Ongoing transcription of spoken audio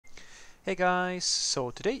Hey guys,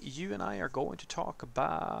 so today you and I are going to talk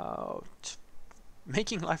about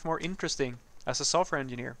making life more interesting as a software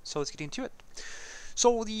engineer. So let's get into it.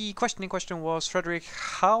 So the question in question was, Frederick,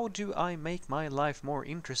 how do I make my life more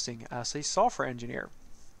interesting as a software engineer?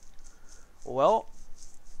 Well,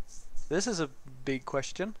 this is a big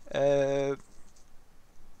question.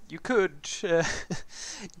 You could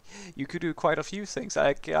you could do quite a few things.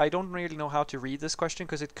 I don't really know how to read this question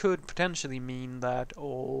because it could potentially mean that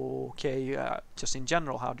okay, just in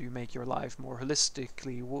general, how do you make your life more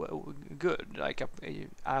holistically good, like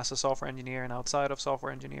as a software engineer and outside of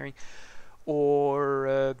software engineering,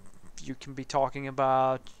 or you can be talking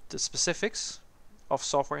about the specifics of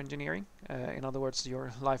software engineering. In other words,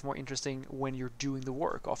 your life more interesting when you're doing the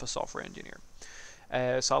work of a software engineer.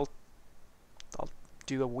 So I'll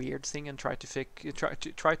do a weird thing and try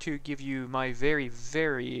to give you my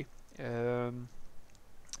very um,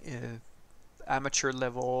 uh, amateur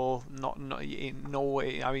level, not in no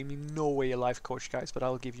way, I mean no way a life coach, guys, but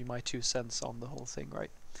I'll give you my 2 cents on the whole thing,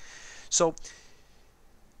 right? So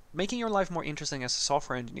making your life more interesting as a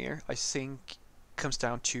software engineer, I think, comes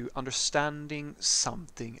down to understanding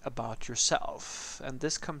something about yourself, and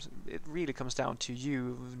it really comes down to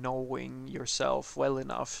you knowing yourself well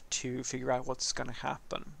enough to figure out what's going to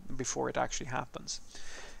happen before it actually happens.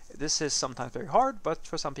 This is sometimes very hard, but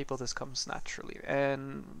for some people this comes naturally.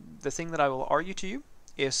 And the thing that I will argue to you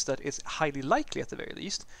is that it's highly likely, at the very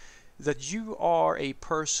least, that you are a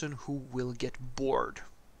person who will get bored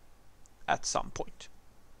at some point.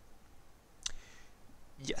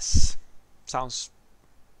 Yes, sounds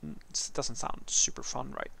doesn't sound super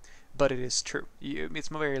fun, right? But it is true. It's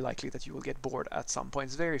very likely that you will get bored at some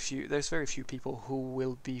point. There's very few people who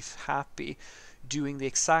will be happy doing the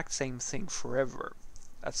exact same thing forever.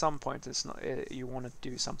 At some point, it's not, you want to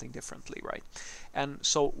do something differently, right? And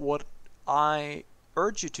so, what I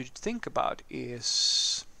urge you to think about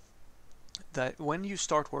is that when you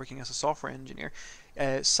start working as a software engineer,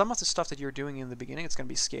 some of the stuff that you're doing in the beginning, it's going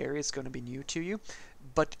to be scary, it's going to be new to you,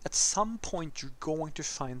 but at some point you're going to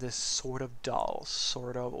find this sort of dull,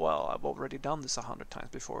 sort of, well, I've already done this 100 times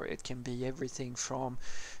before. It can be everything from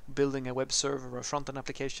building a web server, a front-end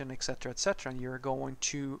application, etc., etc., and you're going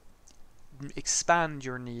to expand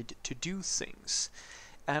your need to do things.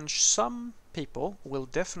 And some people will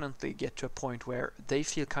definitely get to a point where they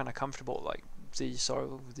feel kind of comfortable, like the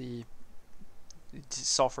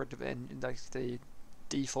software and like the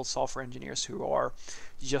default software engineers who are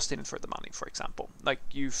just in it for the money, for example. Like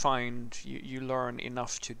you learn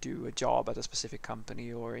enough to do a job at a specific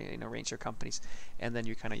company or in a range of companies, and then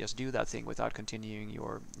you kind of just do that thing without continuing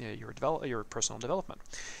your personal development.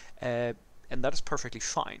 Uh, and that is perfectly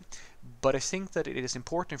fine. But I think that it is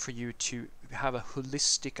important for you to have a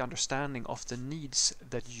holistic understanding of the needs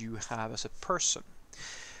that you have as a person.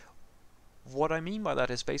 What I mean by that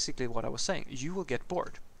is basically what I was saying. You will get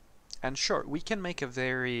bored. And sure, we can make a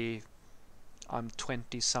very I'm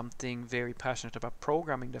 20 something, very passionate about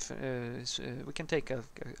programming. We can take a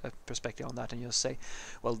perspective on that and just say,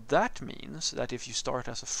 well, that means that if you start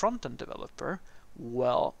as a front-end developer,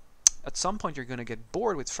 well, at some point you're going to get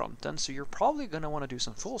bored with front-end, so you're probably going to want to do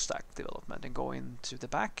some full-stack development and go into the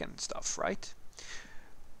back-end stuff, right?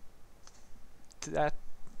 That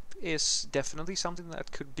is definitely something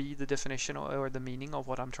that could be the definition or the meaning of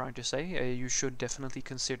what I'm trying to say. You should definitely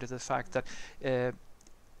consider the fact that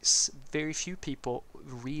very few people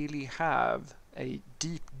really have a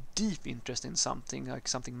deep interest in something, like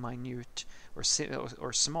something minute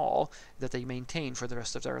or small, that they maintain for the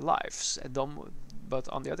rest of their lives. But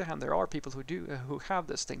on the other hand, there are people who have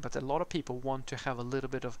this thing, but a lot of people want to have a little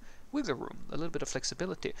bit of wiggle room, a little bit of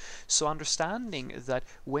flexibility. So understanding that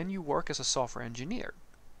when you work as a software engineer,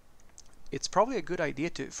 it's probably a good idea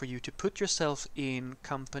for you to put yourself in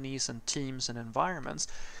companies and teams and environments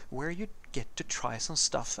where you get to try some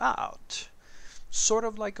stuff out. Sort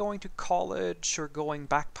of like going to college or going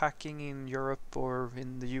backpacking in Europe or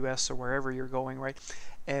in the US or wherever you're going, right?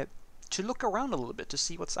 To look around a little bit, to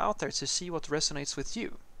see what's out there, to see what resonates with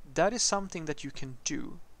you. That is something that you can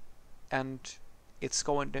do, and it's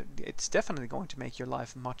definitely going to make your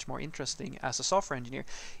life much more interesting as a software engineer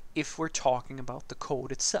if we're talking about the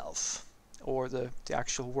code itself or the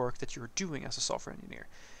actual work that you're doing as a software engineer.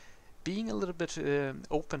 Being a little bit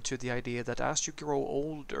open to the idea that as you grow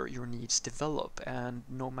older, your needs develop, and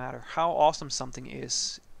no matter how awesome something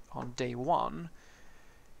is on day one,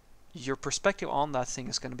 your perspective on that thing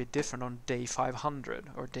is going to be different on day 500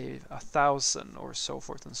 or day 1000 or so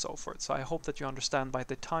forth and so forth. So I hope that you understand by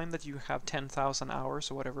the time that you have 10,000 hours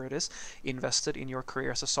or whatever it is invested in your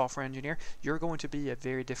career as a software engineer, you're going to be a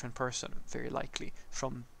very different person, very likely,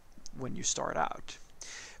 from when you start out.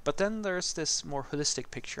 But then there's this more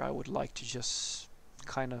holistic picture I would like to just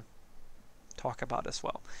kind of talk about as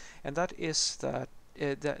well, and that is that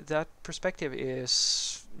that perspective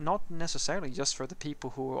is not necessarily just for the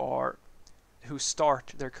people who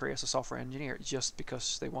start their career as a software engineer just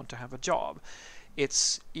because they want to have a job.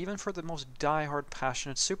 It's even for the most die-hard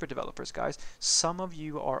passionate super developers, guys. Some of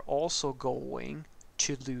you are also going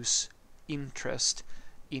to lose interest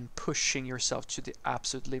in pushing yourself to the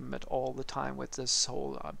absolute limit all the time with this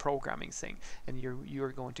whole programming thing, and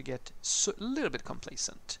you're going to get a little bit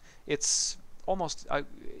complacent. It's almost,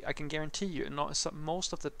 I can guarantee you,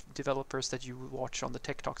 most of the developers that you watch on the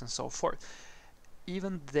Tech Talks and so forth,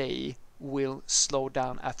 even they will slow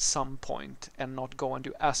down at some point and not go and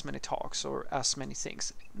do as many talks or as many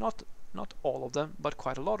things. Not all of them, but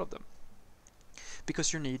quite a lot of them,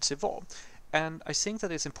 because your needs evolve. And I think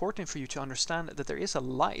that it's important for you to understand that there is a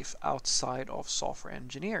life outside of software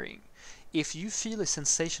engineering. If you feel a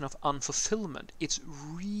sensation of unfulfillment, it's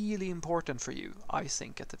really important for you, I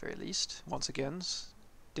think, at the very least. Once again,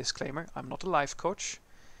 disclaimer, I'm not a life coach,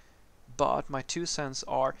 but my 2 cents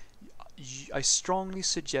are, I strongly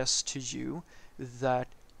suggest to you that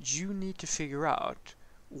you need to figure out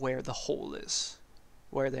where the hole is,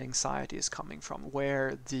 where the anxiety is coming from,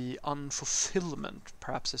 where the unfulfillment,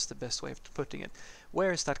 perhaps is the best way of putting it,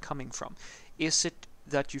 where is that coming from? Is it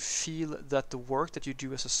that you feel that the work that you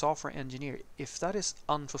do as a software engineer, if that is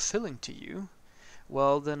unfulfilling to you,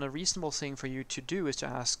 well, then a reasonable thing for you to do is to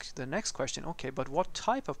ask the next question, okay, but what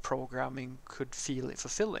type of programming could feel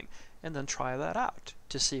fulfilling? And then try that out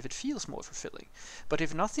to see if it feels more fulfilling. But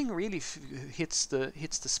if nothing really hits the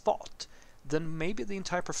spot, then maybe the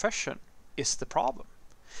entire profession is the problem.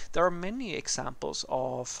 There are many examples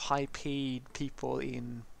of high-paid people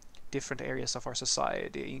in different areas of our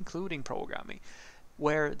society, including programming,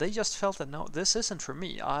 where they just felt that, no, this isn't for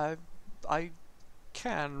me. I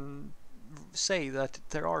can say that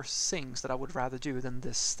there are things that I would rather do than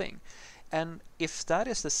this thing. And if that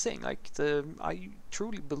is the thing, I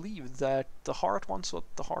truly believe that the heart wants what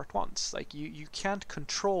the heart wants. Like, you can't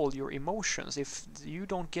control your emotions. If you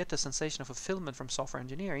don't get a sensation of fulfillment from software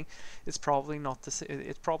engineering, it's probably not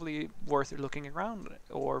it's probably worth looking around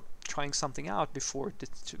or trying something out before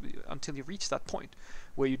until you reach that point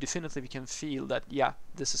where you definitively can feel that, yeah,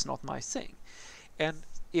 this is not my thing. And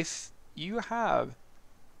if you have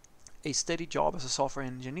a steady job as a software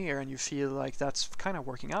engineer and you feel like that's kind of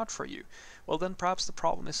working out for you, well, then perhaps the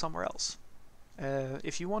problem is somewhere else.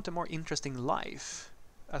 If you want a more interesting life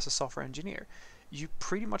as a software engineer, you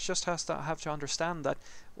pretty much just have to understand that,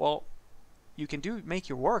 well, you can make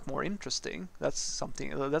your work more interesting. That's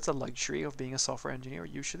a luxury of being a software engineer,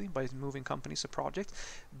 usually, by moving companies to projects.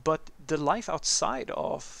 But the life outside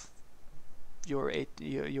of your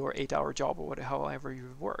 8-hour job or however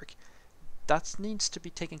you work, that needs to be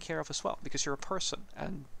taken care of as well, because you're a person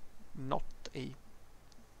and not a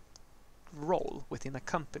role within a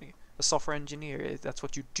company. A software engineer, that's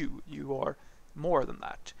what you do. You are more than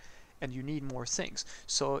that, and you need more things.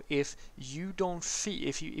 So if you don't feel,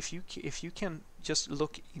 if you can just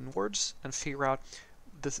look inwards and figure out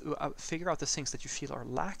the things that you feel are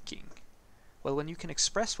lacking, well, when you can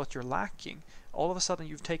express what you're lacking, all of a sudden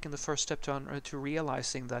you've taken the first step to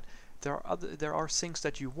realizing that there are things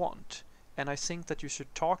that you want. And I think that you should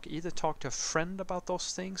either talk to a friend about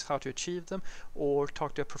those things, how to achieve them, or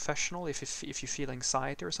talk to a professional if you feel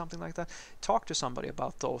anxiety or something like that. Talk to somebody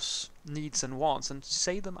about those needs and wants and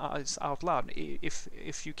say them out loud.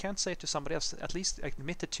 If you can't say it to somebody else, at least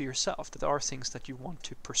admit it to yourself that there are things that you want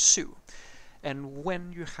to pursue. And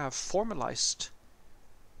when you have formalized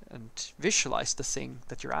and visualized the thing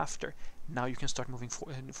that you're after, now you can start moving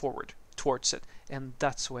forward towards it. And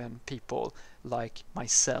that's when people like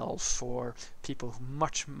myself, or people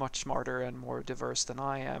much smarter and more diverse than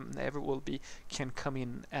I am ever will be, can come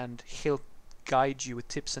in and help guide you with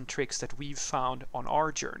tips and tricks that we've found on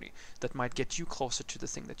our journey that might get you closer to the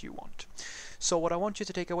thing that you want. So what I want you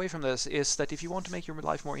to take away from this is that if you want to make your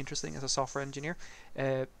life more interesting as a software engineer,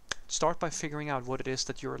 start by figuring out what it is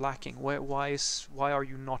that you're lacking. Why are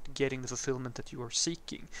you not getting the fulfillment that you are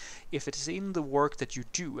seeking? If it is in the work that you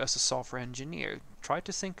do as a software engineer, try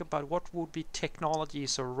to think about what would be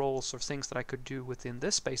technologies or roles or things that I could do within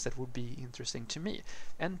this space that would be interesting to me,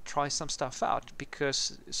 and try some stuff out,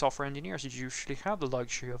 because software engineers usually have the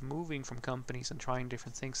luxury of moving from companies and trying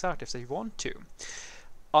different things out if they want to.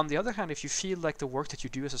 On the other hand, if you feel like the work that you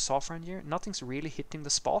do as a software engineer, nothing's really hitting the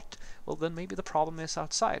spot, well, then maybe the problem is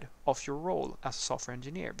outside of your role as a software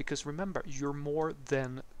engineer. Because remember, you're more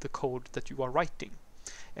than the code that you are writing.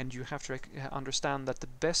 and you have to understand that the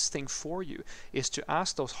best thing for you is to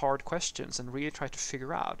ask those hard questions and really try to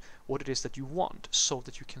figure out what it is that you want, so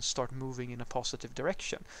that you can start moving in a positive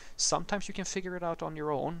direction. Sometimes you can figure it out on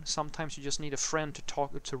your own. Sometimes you just need a friend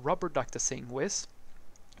to rubber duck the thing with,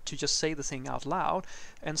 to just say the thing out loud.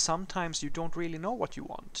 And sometimes you don't really know what you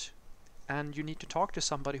want, and you need to talk to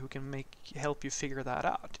somebody who can help you figure that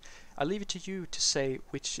out. I leave it to you to say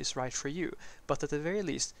which is right for you, but at the very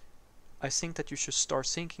least, I think that you should start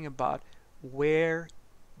thinking about, where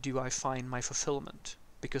do I find my fulfillment?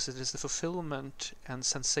 Because it is the fulfillment and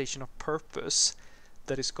sensation of purpose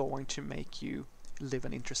that is going to make you live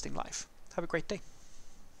an interesting life. Have a great day.